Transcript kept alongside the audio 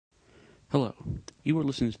You are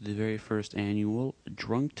listening to the very first annual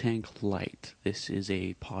Drunk Tank Light. This is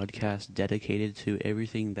a podcast dedicated to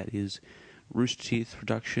everything that is Rooster Teeth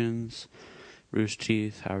Productions, Rooster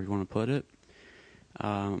Teeth, however you want to put it.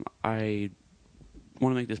 I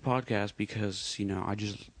want to make this podcast because, I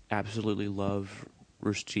just absolutely love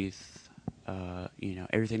Rooster Teeth.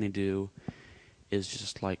 Everything they do is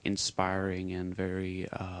just, inspiring and very,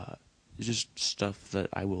 just stuff that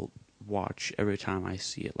I will watch every time I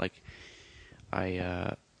see it.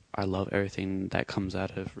 I love everything that comes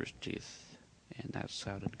out of Rooster Teeth, and that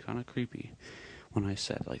sounded kind of creepy when I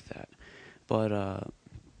said it like that. But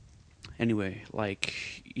anyway,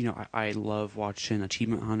 I love watching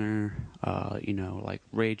Achievement Hunter.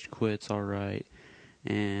 Rage Quit's all right,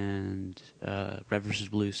 and Red vs.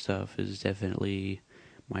 Blue stuff is definitely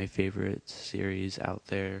my favorite series out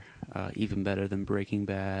there. Even better than Breaking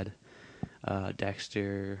Bad,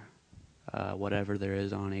 Dexter, whatever there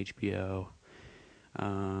is on HBO.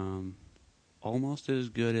 Almost as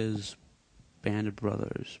good as Band of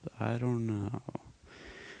Brothers, but I don't know.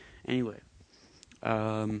 Anyway,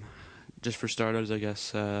 just for starters, I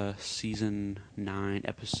guess, Season 9,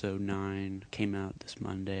 Episode 9 came out this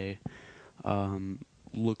Monday.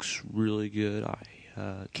 Looks really good.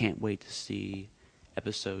 I can't wait to see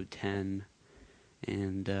Episode 10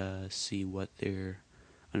 and see what they're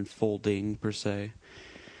unfolding, per se.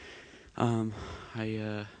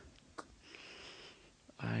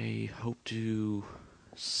 I hope to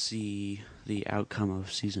see the outcome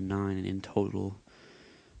of Season 9 in total.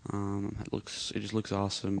 It just looks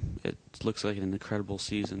awesome. It looks like an incredible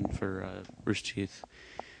season for Rooster Teeth.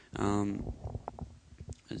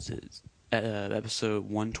 Episode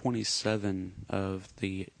 127 of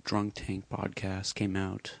the Drunk Tank podcast came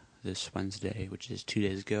out this Wednesday, which is 2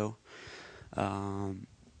 days ago. And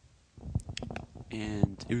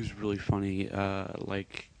it was really funny.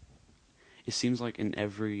 It seems like in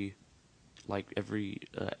every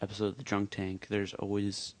episode of the Drunk Tank, there's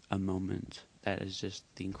always a moment that is just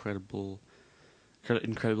the incredibly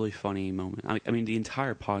funny moment. I mean, the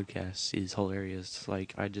entire podcast is hilarious. I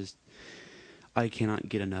cannot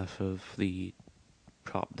get enough of the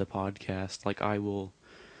podcast.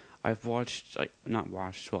 I've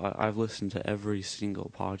listened to every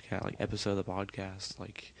single podcast, episode of the podcast,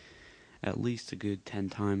 at least a good 10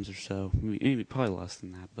 times or so. Maybe probably less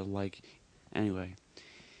than that, but anyway,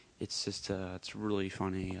 it's just it's really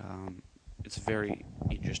funny. It's very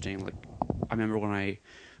interesting. I remember when I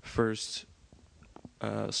first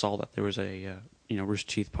saw that there was a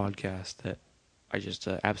Rooster Teeth podcast, that I just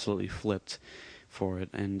absolutely flipped for it,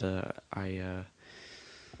 and I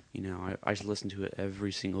just listen to it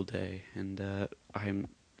every single day, and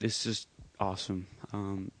it's just awesome.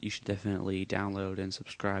 You should definitely download and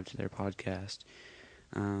subscribe to their podcast.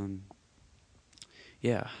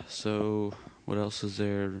 Yeah, so what else is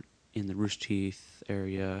there in the Rooster Teeth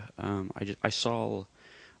area? I saw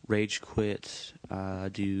Rage Quit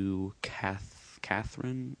do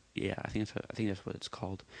Catherine. Yeah, I think that's what it's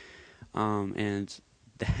called. And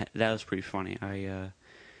that was pretty funny. That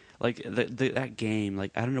game. I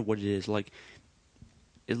don't know what it is.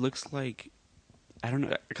 It looks like, I don't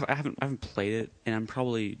know. I haven't played it, and I'm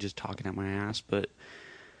probably just talking out my ass. But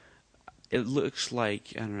it looks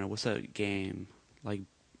like, I don't know, what's that game?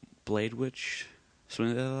 Blade Witch,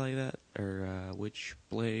 something like that, or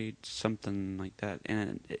Witchblade, something like that.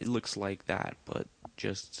 And it looks like that, but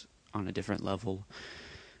just on a different level.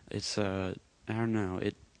 It's I don't know.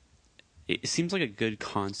 It seems like a good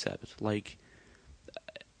concept. The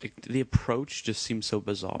approach just seems so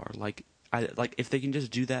bizarre. If they can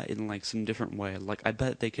just do that in some different way. I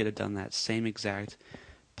bet they could have done that same exact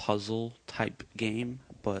puzzle type game,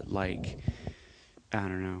 but I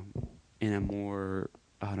don't know, in a more,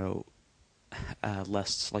 I don't know,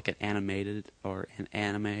 less an animated or an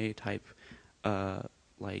anime type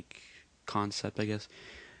concept, I guess.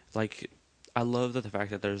 I love the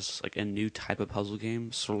fact that there's a new type of puzzle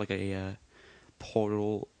game, sort of a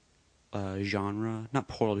Portal genre, not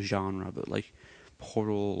Portal genre, but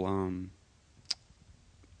Portal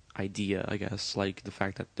idea, I guess. The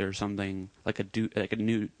fact that there's something a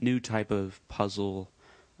new type of puzzle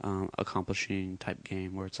accomplishing type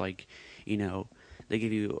game, where it's they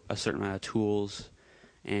give you a certain amount of tools,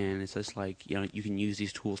 and it's just you can use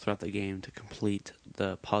these tools throughout the game to complete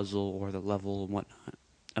the puzzle or the level and whatnot,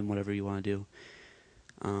 and whatever you want to do.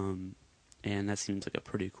 And that seems like a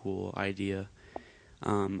pretty cool idea.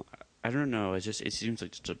 I don't know, it seems like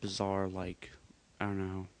just a bizarre, I don't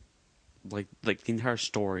know, the entire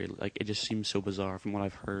story, it just seems so bizarre from what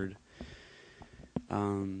I've heard.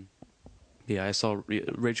 Yeah, I saw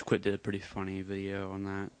Rage Quit did a pretty funny video on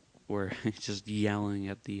that, where he's just yelling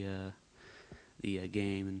at the the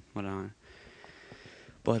game and whatnot.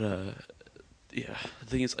 But yeah, the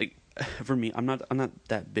thing is, like, for me, I'm not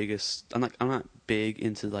that biggest. I'm not big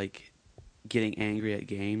into like getting angry at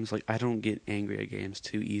games. Like, I don't get angry at games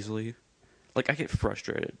too easily. Like, I get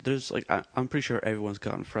frustrated. There's like I'm pretty sure everyone's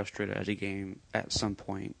gotten frustrated at a game at some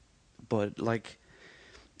point, but like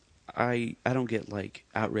I don't get like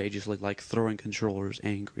outrageously like throwing controllers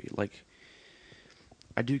angry. Like,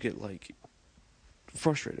 I do get like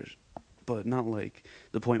frustrated, but not like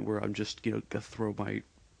the point where I'm just gonna throw my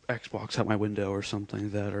Xbox out my window or something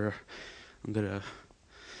like that, or I'm gonna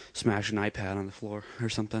smash an iPad on the floor or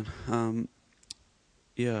something.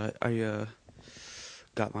 Yeah, I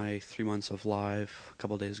got my 3 months of live a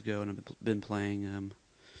couple of days ago, and I've been playing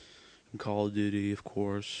Call of Duty, of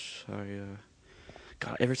course.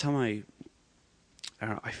 God, every time I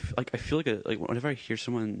don't know, I feel like whenever I hear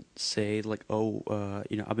someone say like, oh,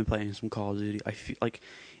 I've been playing some Call of Duty, I feel like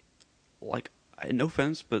no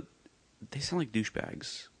offense, but they sound like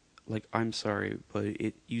douchebags. Like, I'm sorry, but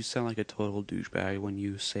you sound like a total douchebag when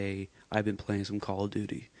you say I've been playing some Call of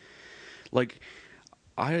Duty. Like,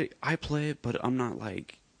 I play it, but I'm not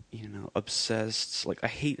like obsessed. Like,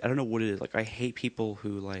 I don't know what it is. Like, I hate people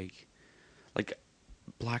who like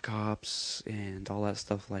Black Ops and all that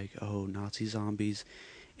stuff. Like, oh, Nazi zombies.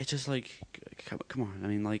 It's just like, come on. I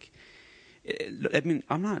mean, like,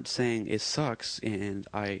 I'm not saying it sucks and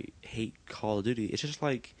I hate Call of Duty. It's just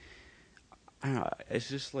like, I don't know, it's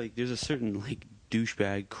just like there's a certain like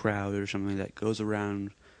douchebag crowd or something that goes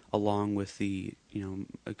around along with the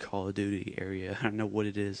Call of Duty area. I don't know what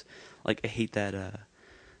it is. Like, I hate that I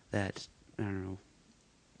don't know,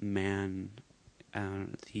 man,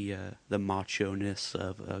 the macho-ness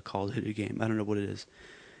of a Call of Duty game. I don't know what it is.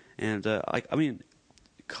 And I mean,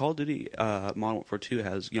 Call of Duty Modern Warfare 2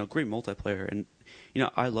 has great multiplayer, and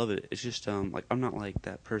I love it. It's just like, I'm not like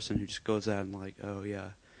that person who just goes out and like, oh yeah,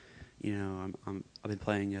 I've been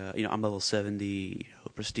playing I'm level 70,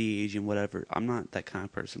 prestige and whatever. I'm not that kind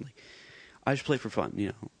of person. Like, I just play for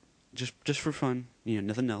fun, just for fun,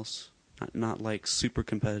 nothing else. Not like super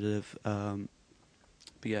competitive. But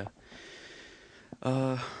yeah,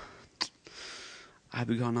 I've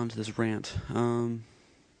been going on to this rant.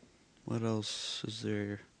 What else is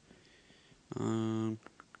there?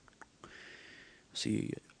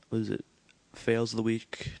 See, what is it? Fails of the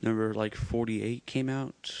week number 48 came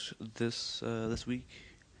out this week.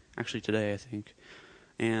 Actually, today, I think.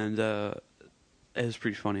 And it was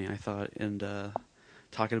pretty funny, I thought. And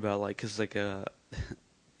talking about because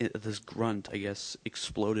this grunt, I guess,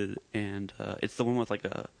 exploded, and it's the one with where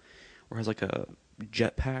it has like a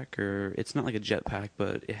jetpack, or it's not like a jetpack,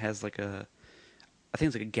 but it has like I think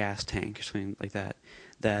it's like a gas tank or something like that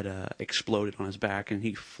exploded on his back, and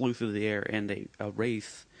he flew through the air, and a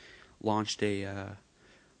wraith launched a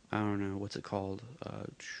I don't know what's it called, I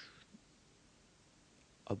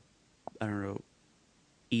don't know,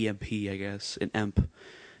 EMP, I guess, an EMP,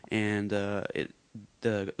 and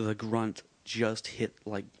the grunt just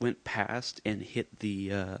went past and hit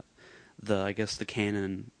the I guess the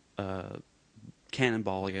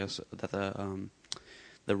cannonball, I guess, that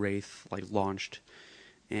the wraith launched,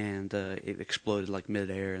 and it exploded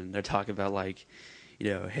midair. And they're talking about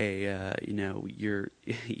hey,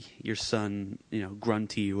 your son,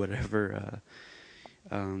 Grunty, whatever,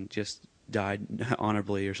 just died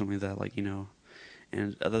honorably or something like that,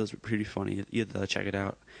 and that was pretty funny. You have to check it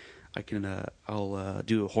out. I'll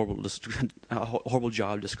do a horrible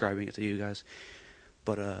job describing it to you guys,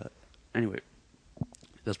 but anyway,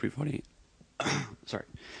 that's pretty funny. Sorry.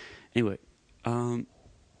 Anyway,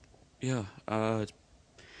 yeah, it's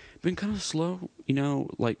been kind of slow,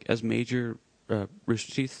 as major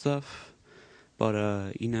Rooster Teeth stuff, but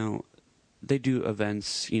they do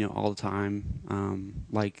events, all the time.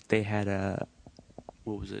 Like, they had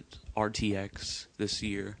what was it, RTX this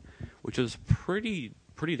year, which was pretty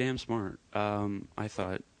damn smart. I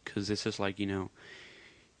thought, because it's just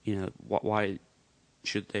why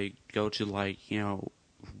should they go to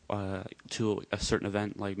to a certain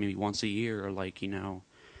event maybe once a year, or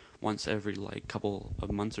once every couple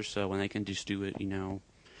of months or so, when they can just do it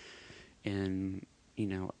in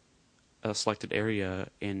a selected area,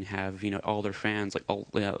 and have all their fans,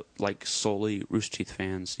 solely Rooster Teeth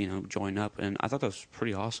fans, join up. And I thought that was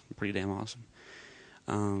pretty awesome, pretty damn awesome.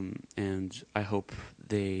 And I hope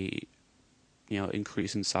they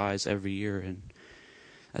increase in size every year, and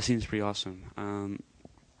that seems pretty awesome.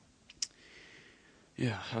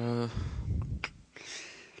 Yeah,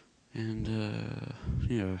 and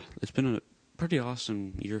it's been a pretty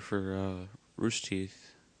awesome year for Rooster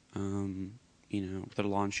Teeth. The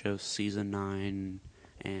launch of season 9,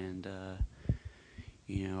 and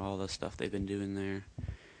all the stuff they've been doing there.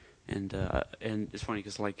 And it's funny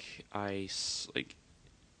because this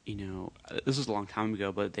was a long time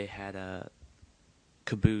ago, but they had a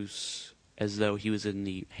Caboose as though he was in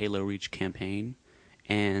the Halo Reach campaign,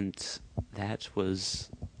 and that was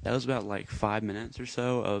about like 5 minutes or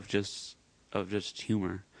so of just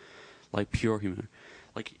humor, like pure humor.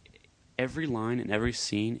 Like every line and every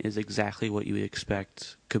scene is exactly what you would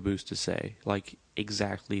expect Caboose to say, like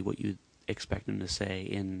exactly what you'd expect him to say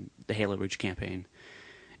in the Halo Reach campaign,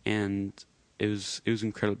 and it was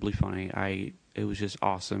incredibly funny. It was just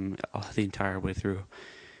awesome the entire way through.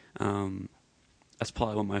 That's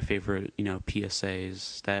probably one of my favorite,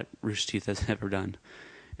 PSAs that Rooster Teeth has ever done.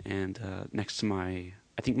 And next to I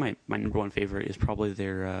think my number one favorite is probably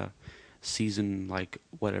their season, like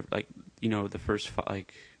whatever, like the first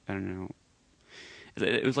like I don't know,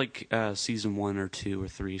 it was like season 1 or 2 or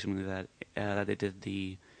 3, something like that. That they did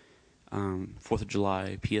the 4th of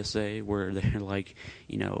July PSA where they're like,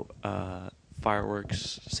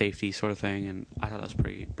 fireworks safety sort of thing, and I thought that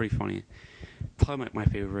was pretty funny. Probably my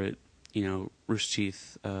favorite, Rooster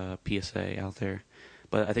Teeth PSA out there.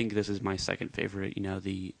 But I think this is my second favorite,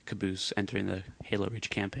 the Caboose entering the Halo Reach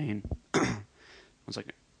campaign. 1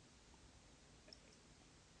 second.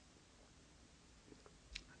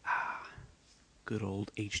 Good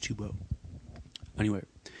old H2O. Anyway,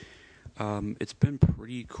 it's been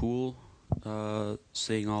pretty cool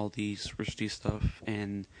seeing all these Rooster Teeth stuff,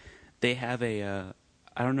 and they have I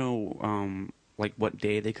don't know like what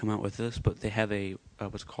day they come out with this, but they have a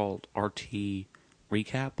what's called RT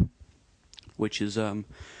recap, which is I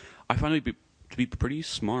find it to be pretty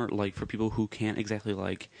smart, like for people who can't exactly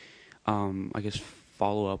like I guess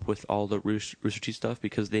follow up with all the Rooster Teeth stuff,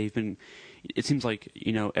 because they've been, it seems like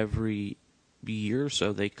every year or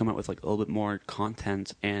so they come out with like a little bit more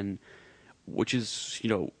content, and which is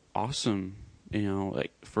awesome,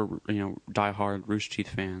 like for diehard Rooster Teeth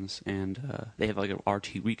fans, and they have like an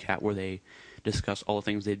RT recap where they discuss all the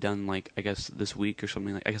things they've done, like I guess this week or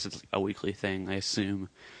something. Like I guess it's a weekly thing, I assume,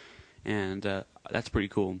 and that's pretty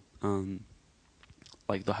cool.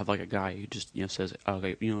 Like they'll have like a guy who just says,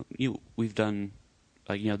 okay, we've done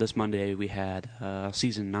like this Monday we had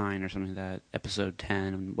season 9 or something like that, episode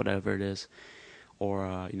 10, whatever it is, or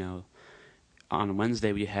on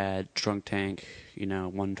Wednesday we had Drunk Tank,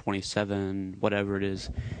 127, whatever it is,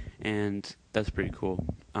 and that's pretty cool.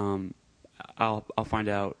 I'll find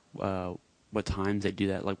out what times they do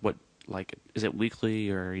that, like is it weekly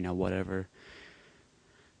or whatever.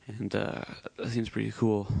 And that seems pretty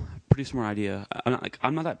cool. Pretty smart idea.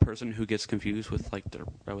 I'm not that person who gets confused with like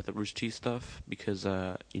with the Rooster Teeth stuff, because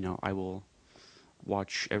I will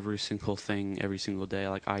watch every single thing every single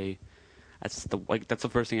day. That's the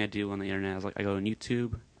first thing I do on the internet. Is like I go on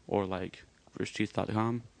YouTube or like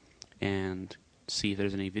roosterteeth.com and see if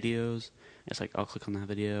there's any videos. It's like I'll click on that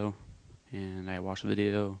video and I watch the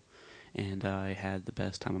video, and I had the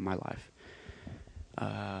best time of my life.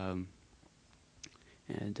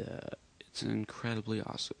 And it's incredibly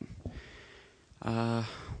awesome.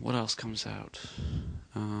 What else comes out?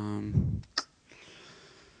 I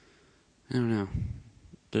don't know.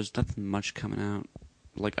 There's nothing much coming out.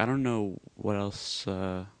 Like, I don't know what else.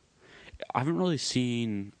 I haven't really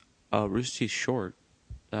seen Rooster Teeth short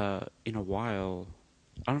in a while.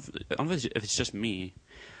 I don't know if it's just me.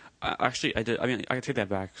 Actually, I did. I mean, I take that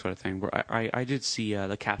back, sort of thing. Where I did see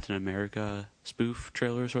the Captain America spoof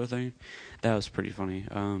trailer, sort of thing. That was pretty funny.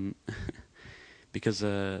 Because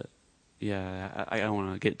yeah, I don't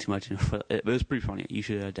want to get too much into it, but it was pretty funny. You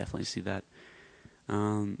should definitely see that.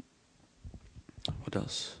 What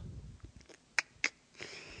else?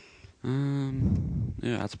 Yeah,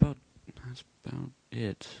 that's about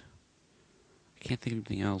it. I can't think of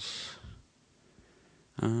anything else.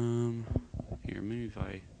 Here, maybe if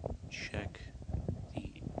I check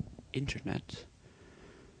the internet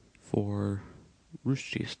for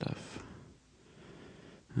Rooster Teeth stuff.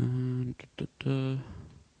 Drunk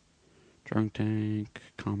Tank,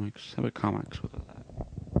 comics. How about comics with that?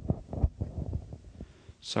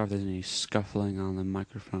 Sorry if there's any scuffling on the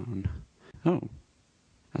microphone. Oh,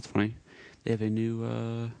 that's funny. They have a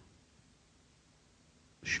new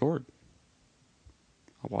short.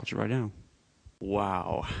 I'll watch it right now.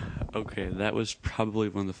 Wow. Okay, that was probably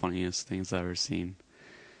one of the funniest things I've ever seen.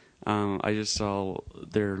 I just saw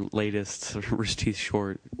their latest Rooster Teeth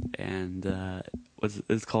short, and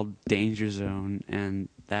it's called Danger Zone, and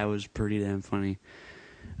that was pretty damn funny.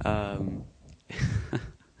 Oh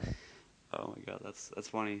my god, that's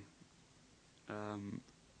funny.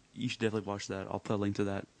 You should definitely watch that. I'll put a link to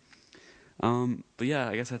that. But yeah,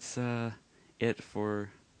 I guess that's it for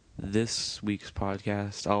this week's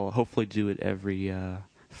podcast. I'll hopefully do it every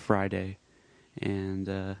Friday,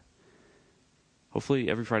 and hopefully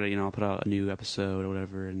every Friday, I'll put out a new episode or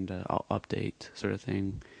whatever, and I'll update sort of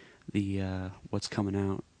thing the what's coming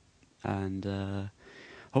out, and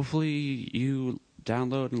hopefully you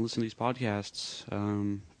download and listen to these podcasts.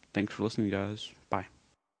 Thanks for listening, guys. Bye.